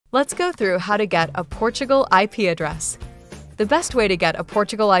Let's go through how to get a Portugal IP address. The best way to get a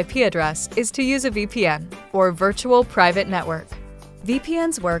Portugal IP address is to use a VPN, or virtual private network.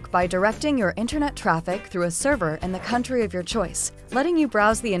 VPNs work by directing your internet traffic through a server in the country of your choice, letting you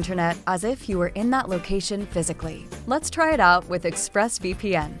browse the internet as if you were in that location physically. Let's try it out with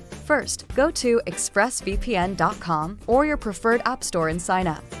ExpressVPN. First, go to expressvpn.com or your preferred app store and sign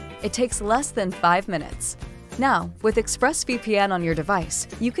up. It takes less than 5 minutes. Now, with ExpressVPN on your device,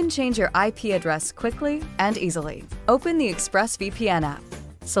 you can change your IP address quickly and easily. Open the ExpressVPN app.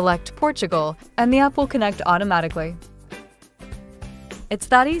 Select Portugal, and the app will connect automatically. It's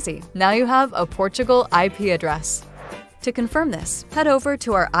that easy. Now you have a Portugal IP address. To confirm this, head over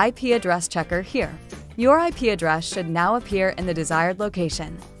to our IP address checker here. Your IP address should now appear in the desired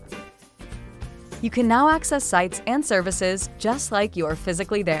location. You can now access sites and services just like you are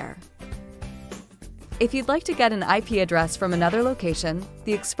physically there. If you'd like to get an IP address from another location,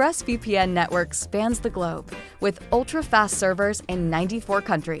 the ExpressVPN network spans the globe with ultra-fast servers in 94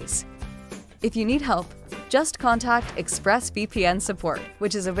 countries. If you need help, just contact ExpressVPN support,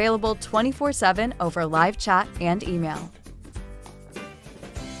 which is available 24/7 over live chat and email.